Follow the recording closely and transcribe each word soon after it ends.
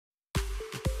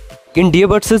India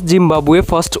vs Zimbabwe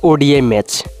first ODI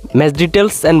match. Match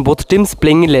details and both teams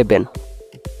playing 11.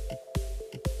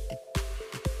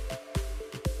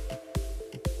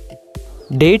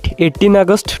 Date 18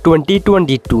 August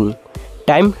 2022.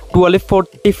 Time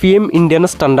 12:40 PM Indian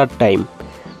Standard Time.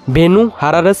 Venue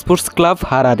Harare Sports Club,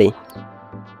 Harare.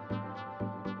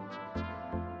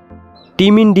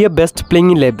 Team India best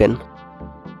playing 11.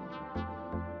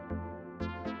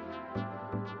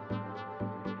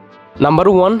 Number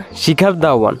 1 Shikhar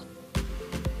Dhawan.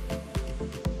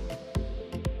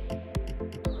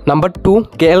 Number 2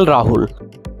 KL Rahul.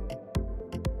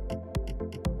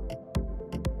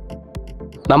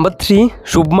 Number 3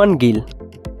 Shubman Gill.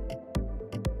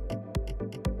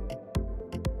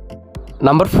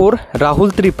 Number 4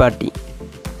 Rahul Tripathi.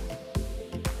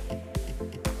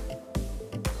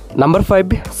 Number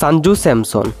 5 Sanju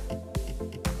Samson.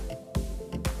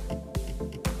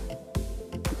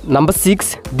 Number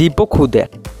 6 Deepak Hude.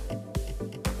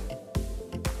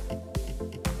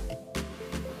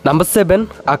 Number 7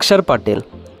 Akshar Patel.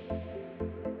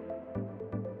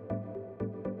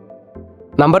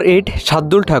 Number 8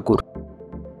 Shardul Thakur.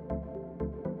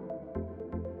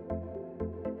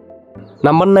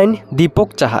 Number 9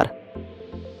 Deepak Chahar.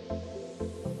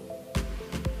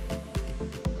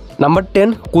 Number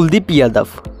 10 Kuldeep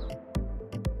Yadav.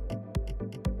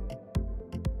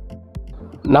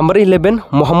 Number 11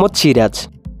 Mohammad Siraj.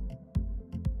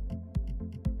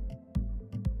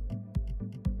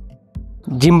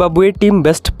 Zimbabwe team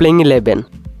best playing 11.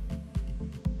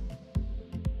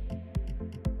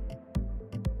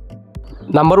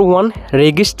 Number 1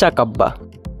 Regis Chakabva.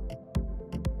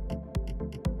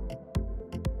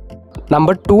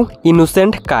 Number 2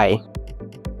 Innocent Kaia.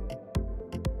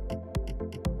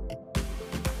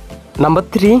 Number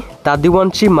 3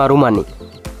 Tadiwanshi Marumani.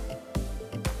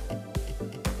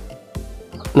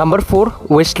 Number 4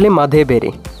 Wesley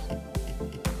Madhevere.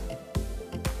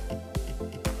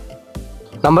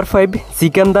 Number 5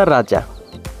 Sikandar Raja.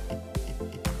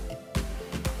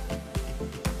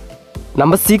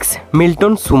 Number 6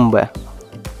 Milton Sumba.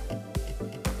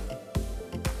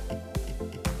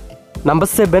 Number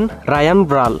 7 Ryan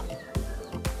Bral.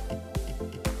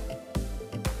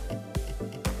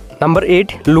 Number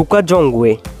 8 Luka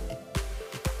Jongwe.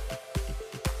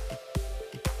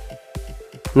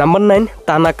 Number 9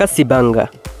 Tanaka Sibanga.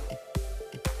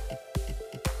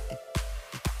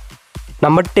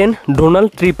 Number 10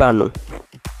 Donald Tripanu.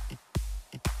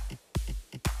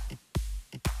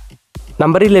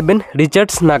 Number 11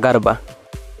 Richards Nagarba.